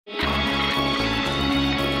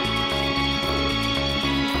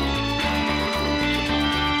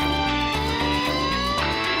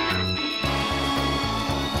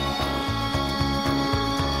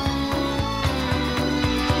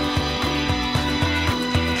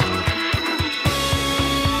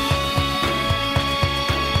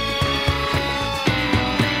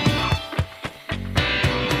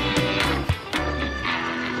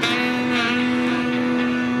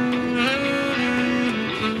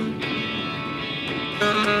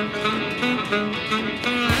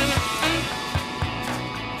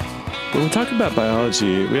talk about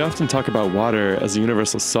biology, we often talk about water as a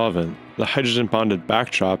universal solvent, the hydrogen-bonded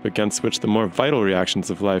backdrop against which the more vital reactions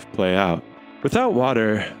of life play out. Without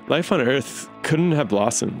water, life on Earth couldn't have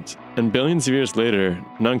blossomed, and billions of years later,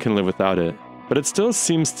 none can live without it. But it still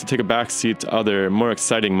seems to take a backseat to other, more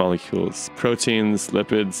exciting molecules, proteins,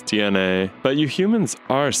 lipids, DNA. But you humans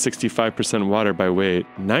are 65% water by weight,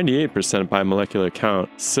 98% by molecular count.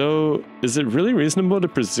 So is it really reasonable to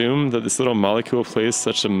presume that this little molecule plays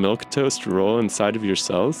such a milquetoast role inside of your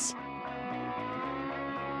cells?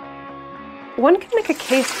 One can make a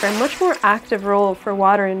case for a much more active role for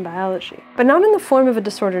water in biology, but not in the form of a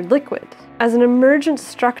disordered liquid, as an emergent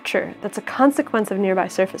structure that's a consequence of nearby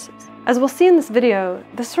surfaces. As we'll see in this video,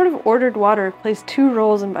 this sort of ordered water plays two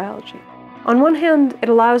roles in biology. On one hand, it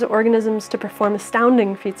allows organisms to perform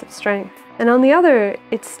astounding feats of strength, and on the other,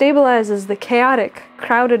 it stabilizes the chaotic,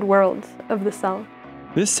 crowded world of the cell.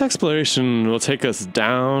 This exploration will take us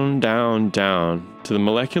down, down, down to the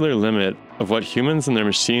molecular limit of what humans and their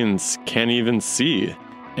machines can't even see.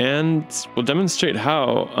 And will demonstrate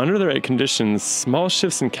how, under the right conditions, small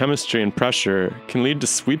shifts in chemistry and pressure can lead to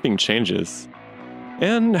sweeping changes.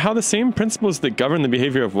 And how the same principles that govern the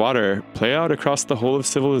behavior of water play out across the whole of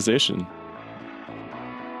civilization.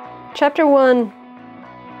 Chapter 1.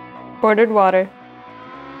 Ordered water.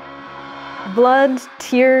 Blood,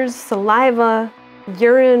 tears, saliva,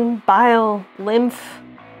 urine, bile, lymph.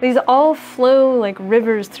 These all flow like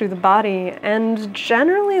rivers through the body and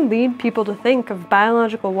generally lead people to think of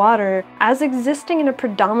biological water as existing in a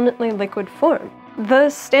predominantly liquid form. The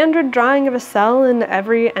standard drawing of a cell in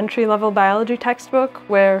every entry-level biology textbook,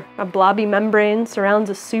 where a blobby membrane surrounds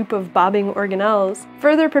a soup of bobbing organelles,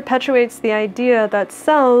 further perpetuates the idea that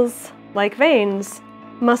cells, like veins,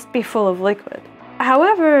 must be full of liquid.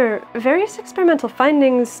 However, various experimental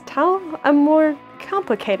findings tell a more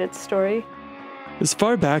complicated story. As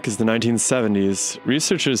far back as the 1970s,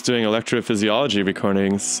 researchers doing electrophysiology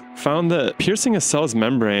recordings found that piercing a cell's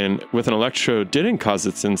membrane with an electrode didn't cause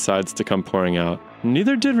its insides to come pouring out.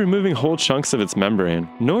 Neither did removing whole chunks of its membrane,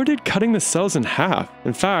 nor did cutting the cells in half.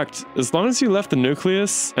 In fact, as long as you left the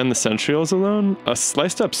nucleus and the centrioles alone, a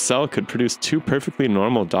sliced up cell could produce two perfectly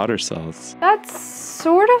normal daughter cells. That's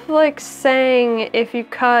sort of like saying if you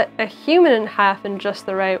cut a human in half in just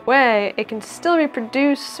the right way, it can still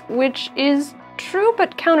reproduce, which is true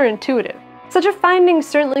but counterintuitive. Such a finding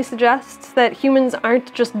certainly suggests that humans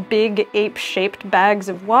aren't just big ape-shaped bags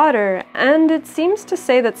of water, and it seems to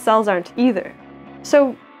say that cells aren't either.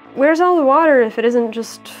 So where's all the water if it isn't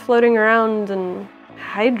just floating around and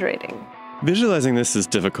hydrating? Visualizing this is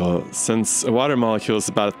difficult, since a water molecule is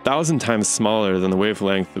about 1,000 times smaller than the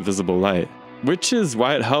wavelength of visible light, which is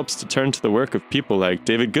why it helps to turn to the work of people like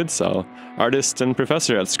David Goodsell, artist and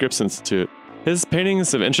professor at Scripps Institute. His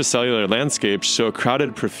paintings of intracellular landscapes show a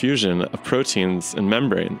crowded profusion of proteins and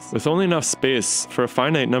membranes, with only enough space for a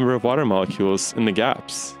finite number of water molecules in the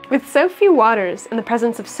gaps. With so few waters and the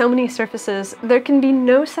presence of so many surfaces, there can be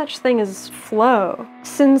no such thing as flow,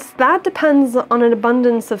 since that depends on an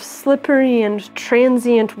abundance of slippery and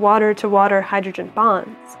transient water-to-water hydrogen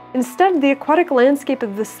bonds. Instead, the aquatic landscape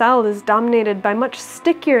of the cell is dominated by much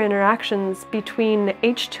stickier interactions between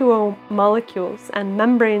H2O molecules and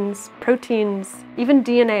membranes, proteins, even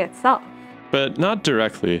DNA itself. But not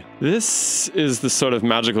directly. This is the sort of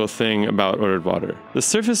magical thing about ordered water. The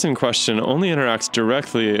surface in question only interacts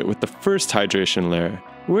directly with the first hydration layer,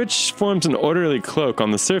 which forms an orderly cloak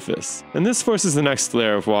on the surface. And this forces the next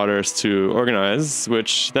layer of waters to organize,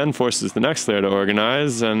 which then forces the next layer to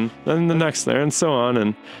organize, and then the next layer, and so on.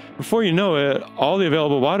 And before you know it, all the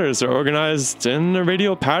available waters are organized in a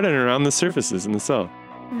radial pattern around the surfaces in the cell.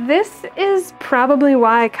 This is probably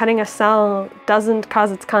why cutting a cell doesn't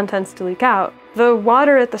cause its contents to leak out. The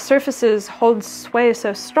water at the surfaces holds sway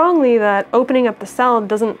so strongly that opening up the cell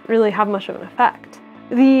doesn't really have much of an effect.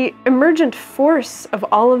 The emergent force of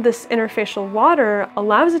all of this interfacial water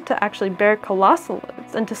allows it to actually bear colossal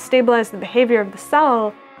loads and to stabilize the behavior of the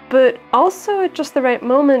cell, but also at just the right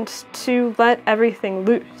moment to let everything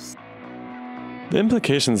loose. The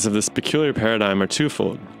implications of this peculiar paradigm are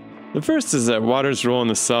twofold. The first is that water's role in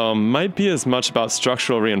the cell might be as much about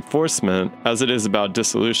structural reinforcement as it is about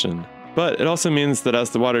dissolution. But it also means that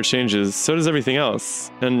as the water changes, so does everything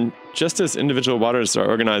else. And just as individual waters are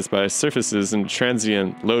organized by surfaces and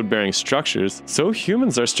transient load-bearing structures, so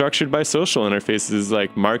humans are structured by social interfaces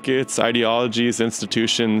like markets, ideologies,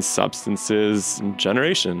 institutions, substances, and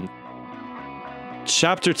generation.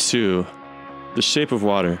 Chapter 2. The Shape of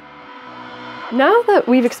Water. Now that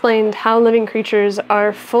we've explained how living creatures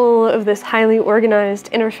are full of this highly organized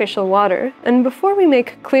interfacial water, and before we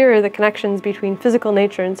make clearer the connections between physical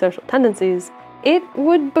nature and social tendencies, it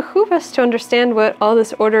would behoove us to understand what all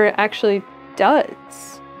this order actually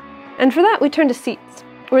does. And for that, we turn to seeds,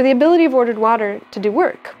 where the ability of ordered water to do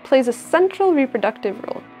work plays a central reproductive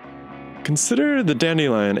role. Consider the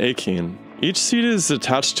dandelion achene. Each seed is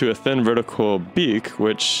attached to a thin vertical beak,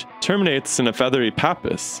 which terminates in a feathery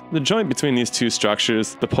pappus. The joint between these two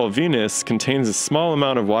structures, the pulvinus, contains a small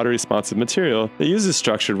amount of water-responsive material that uses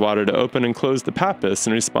structured water to open and close the pappus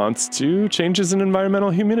in response to changes in environmental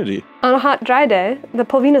humidity. On a hot, dry day, the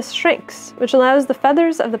pulvinus shrinks, which allows the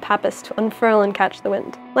feathers of the pappus to unfurl and catch the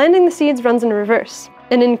wind. Landing the seeds runs in reverse.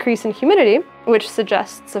 An increase in humidity, which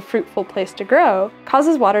suggests a fruitful place to grow,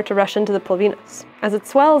 causes water to rush into the pulvinus. As it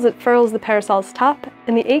swells, it furls the parasol's top,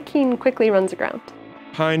 and the achene quickly runs aground.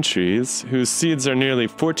 Pine trees, whose seeds are nearly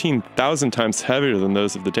 14,000 times heavier than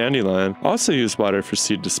those of the dandelion, also use water for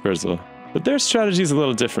seed dispersal. But their strategy is a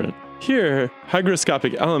little different. Here,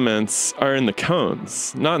 hygroscopic elements are in the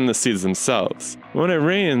cones, not in the seeds themselves. When it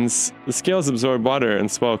rains, the scales absorb water and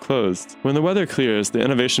swell closed. When the weather clears, the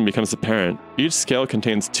innovation becomes apparent. Each scale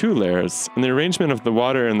contains 2 layers, and the arrangement of the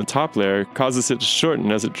water in the top layer causes it to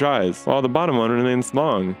shorten as it dries, while the bottom one remains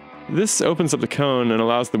long. This opens up the cone and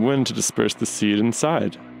allows the wind to disperse the seed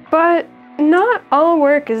inside. But not all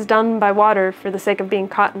work is done by water for the sake of being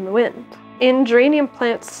caught in the wind. In geranium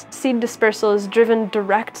plants, seed dispersal is driven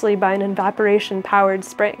directly by an evaporation-powered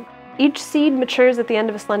spring. Each seed matures at the end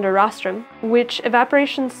of a slender rostrum, which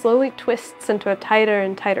evaporation slowly twists into a tighter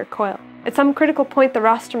and tighter coil. At some critical point, the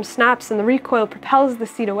rostrum snaps and the recoil propels the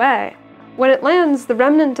seed away. When it lands, the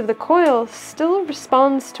remnant of the coil still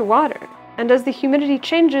responds to water, and as the humidity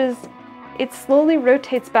changes, it slowly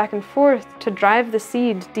rotates back and forth to drive the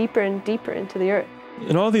seed deeper and deeper into the earth.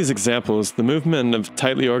 In all these examples, the movement of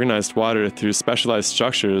tightly organized water through specialized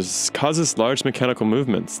structures causes large mechanical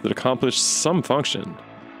movements that accomplish some function.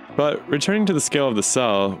 But returning to the scale of the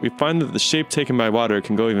cell, we find that the shape taken by water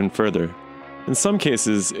can go even further. In some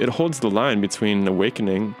cases, it holds the line between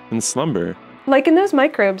awakening and slumber. Like in those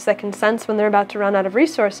microbes that can sense when they're about to run out of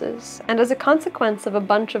resources, and as a consequence of a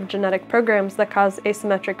bunch of genetic programs that cause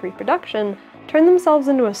asymmetric reproduction, turn themselves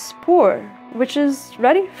into a spore, which is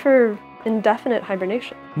ready for indefinite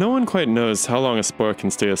hibernation. No one quite knows how long a spore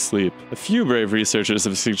can stay asleep. A few brave researchers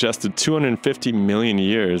have suggested 250 million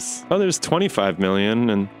years, others 25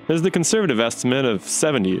 million, and there's the conservative estimate of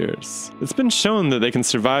 70 years. It's been shown that they can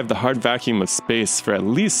survive the hard vacuum of space for at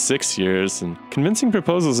least 6 years, and convincing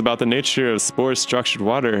proposals about the nature of spore-structured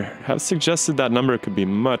water have suggested that number could be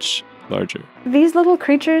much larger. These little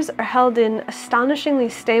creatures are held in astonishingly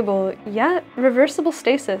stable, yet reversible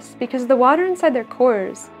stasis because the water inside their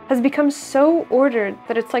cores has become so ordered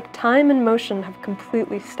that it's like time and motion have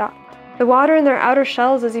completely stopped. The water in their outer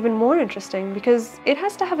shells is even more interesting because it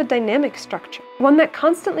has to have a dynamic structure, one that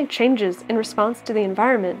constantly changes in response to the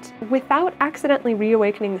environment without accidentally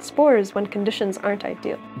reawakening the spores when conditions aren't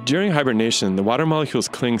ideal. During hibernation, the water molecules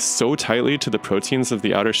cling so tightly to the proteins of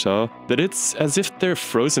the outer shell that it's as if they're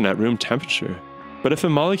frozen at room temperature. But if a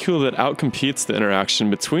molecule that outcompetes the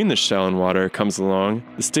interaction between the shell and water comes along,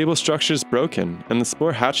 the stable structure is broken and the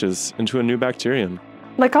spore hatches into a new bacterium.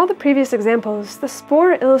 Like all the previous examples, the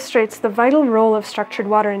spore illustrates the vital role of structured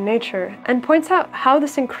water in nature and points out how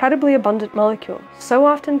this incredibly abundant molecule, so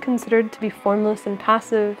often considered to be formless and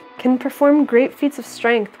passive, can perform great feats of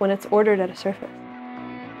strength when it's ordered at a surface.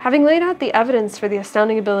 Having laid out the evidence for the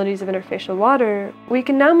astounding abilities of interfacial water, we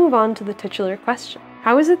can now move on to the titular question.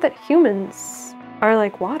 How is it that humans are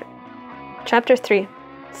like water? Chapter 3.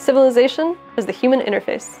 Civilization as the human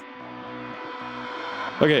interface.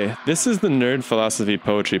 Okay, this is the nerd philosophy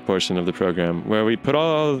poetry portion of the program, where we put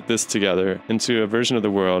all this together into a version of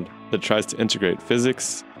the world that tries to integrate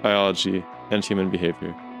physics, biology, and human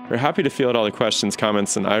behavior. We're happy to field all the questions,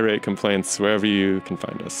 comments, and irate complaints wherever you can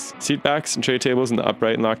find us. Seat backs and tray tables in the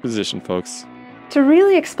upright and locked position, folks. To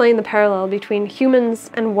really explain the parallel between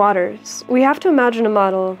humans and waters, we have to imagine a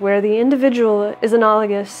model where the individual is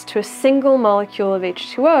analogous to a single molecule of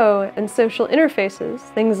H2O and social interfaces,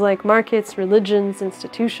 things like markets, religions,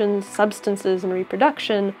 institutions, substances, and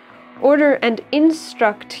reproduction, order and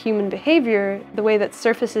instruct human behavior the way that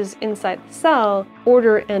surfaces inside the cell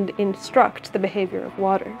order and instruct the behavior of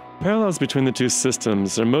water. Parallels between the two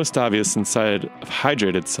systems are most obvious inside of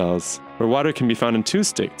hydrated cells, where water can be found in 2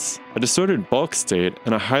 states, a disordered bulk state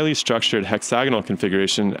and a highly structured hexagonal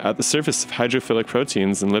configuration at the surface of hydrophilic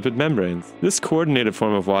proteins and lipid membranes. This coordinated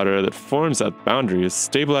form of water that forms at boundaries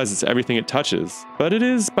stabilizes everything it touches, but it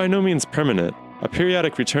is by no means permanent. A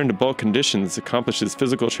periodic return to bulk conditions accomplishes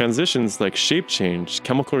physical transitions like shape change,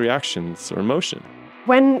 chemical reactions, or motion.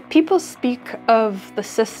 When people speak of the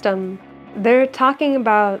system, they're talking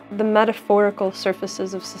about the metaphorical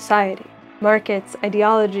surfaces of society. markets,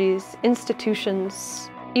 ideologies, institutions,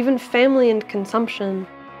 even family and consumption,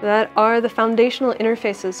 that are the foundational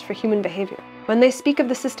interfaces for human behavior. When they speak of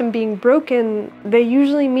the system being broken, they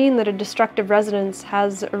usually mean that a destructive resonance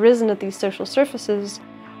has arisen at these social surfaces,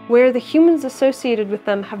 where the humans associated with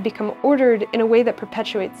them have become ordered in a way that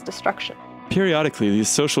perpetuates destruction. Periodically, these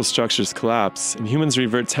social structures collapse, and humans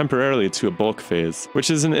revert temporarily to a bulk phase, which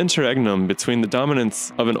is an interregnum between the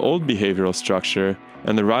dominance of an old behavioral structure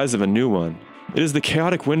and the rise of a new one. It is the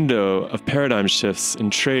chaotic window of paradigm shifts in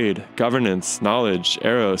trade, governance, knowledge,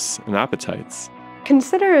 eros, and appetites.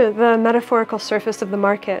 Consider the metaphorical surface of the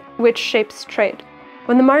market, which shapes trade.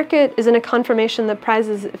 When the market is in a conformation that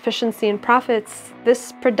prizes efficiency and profits,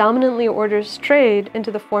 this predominantly orders trade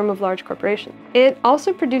into the form of large corporations. It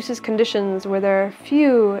also produces conditions where there are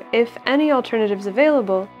few, if any, alternatives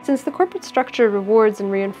available, since the corporate structure rewards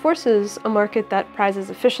and reinforces a market that prizes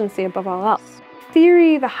efficiency above all else. In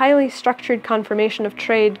theory, the highly structured conformation of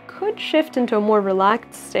trade could shift into a more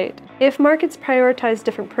relaxed state if markets prioritize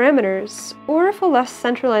different parameters, or if a less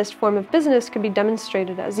centralized form of business could be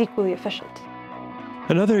demonstrated as equally efficient.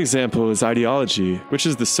 Another example is ideology, which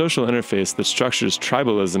is the social interface that structures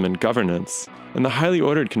tribalism and governance. In the highly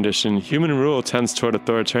ordered condition, human rule tends toward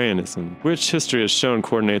authoritarianism, which history has shown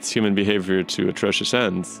coordinates human behavior to atrocious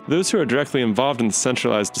ends. Those who are directly involved in the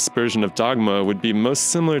centralized dispersion of dogma would be most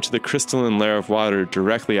similar to the crystalline layer of water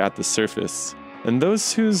directly at the surface. And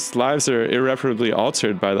those whose lives are irreparably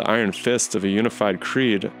altered by the iron fist of a unified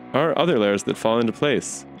creed are other layers that fall into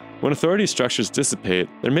place. When authority structures dissipate,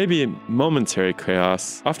 there may be momentary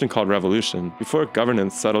chaos, often called revolution, before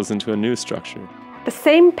governance settles into a new structure. The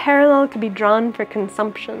same parallel could be drawn for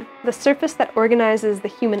consumption, the surface that organizes the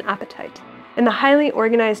human appetite. In the highly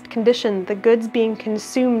organized condition, the goods being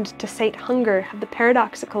consumed to sate hunger have the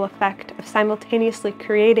paradoxical effect of simultaneously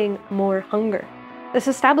creating more hunger. This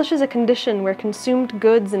establishes a condition where consumed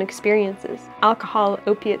goods and experiences, alcohol,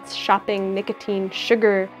 opiates, shopping, nicotine,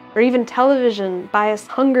 sugar, or even television, bias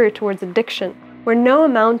hunger towards addiction, where no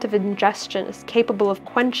amount of ingestion is capable of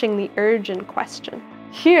quenching the urge in question.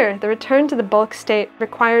 Here, the return to the bulk state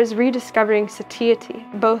requires rediscovering satiety,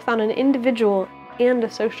 both on an individual and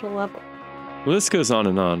a social level. The list goes on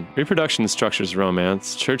and on. Reproduction structures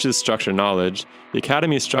romance, churches structure knowledge, the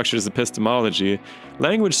academy structures epistemology,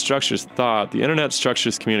 language structures thought, the internet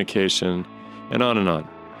structures communication, and on and on.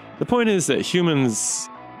 The point is that humans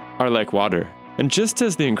are like water. And just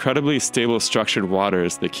as the incredibly stable structured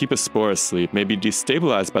waters that keep a spore asleep may be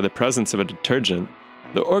destabilized by the presence of a detergent,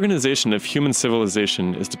 the organization of human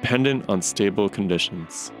civilization is dependent on stable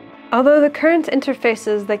conditions. Although the current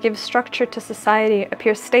interfaces that give structure to society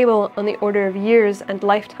appear stable on the order of years and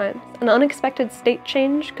lifetimes, an unexpected state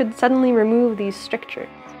change could suddenly remove these strictures.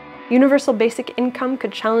 Universal basic income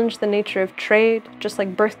could challenge the nature of trade, just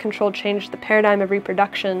like birth control changed the paradigm of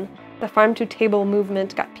reproduction. The farm-to-table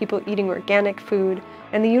movement got people eating organic food,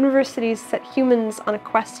 and the universities set humans on a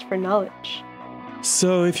quest for knowledge.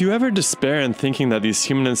 So if you ever despair in thinking that these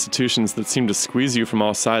human institutions that seem to squeeze you from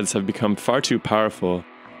all sides have become far too powerful,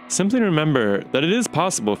 simply remember that it is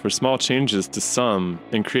possible for small changes to sum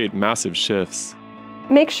and create massive shifts.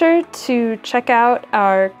 Make sure to check out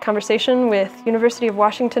our conversation with University of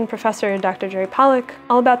Washington professor Dr. Gerald Pollack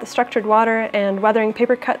all about the structured water and weathering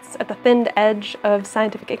paper cuts at the thinned edge of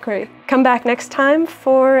scientific inquiry. Come back next time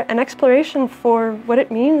for an exploration for what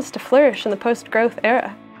it means to flourish in the post-growth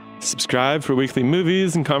era. Subscribe for weekly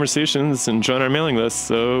movies and conversations and join our mailing list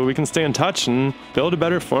so we can stay in touch and build a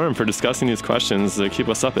better forum for discussing these questions that keep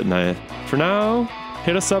us up at night. For now,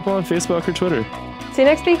 hit us up on Facebook or Twitter. See you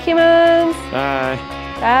next week, humans! Bye!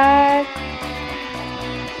 Bye!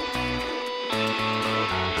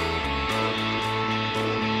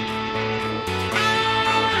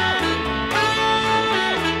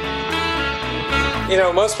 You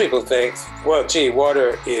know, most people think, well, gee,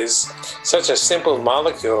 water is such a simple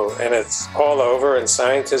molecule and it's all over and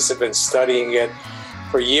scientists have been studying it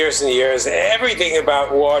for years and years. Everything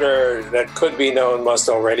about water that could be known must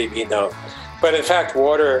already be known. But in fact,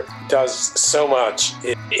 water does so much.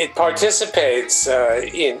 It participates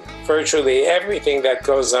in virtually everything that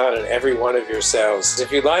goes on in every one of your cells.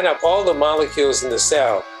 If you line up all the molecules in the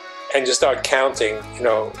cell and just start counting,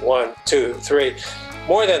 1, 2, 3,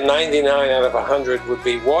 more than 99 out of 100 would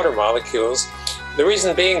be water molecules. The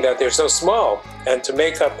reason being that they're so small, and to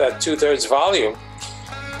make up that 2/3 volume,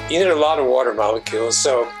 you need a lot of water molecules.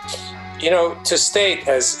 So, to state,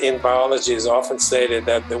 as in biology is often stated,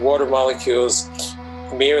 that the water molecules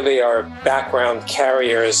merely are background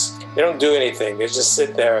carriers. They don't do anything. They just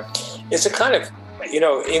sit there. It's a kind of,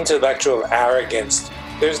 intellectual arrogance.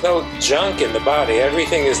 There's no junk in the body.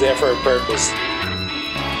 Everything is there for a purpose.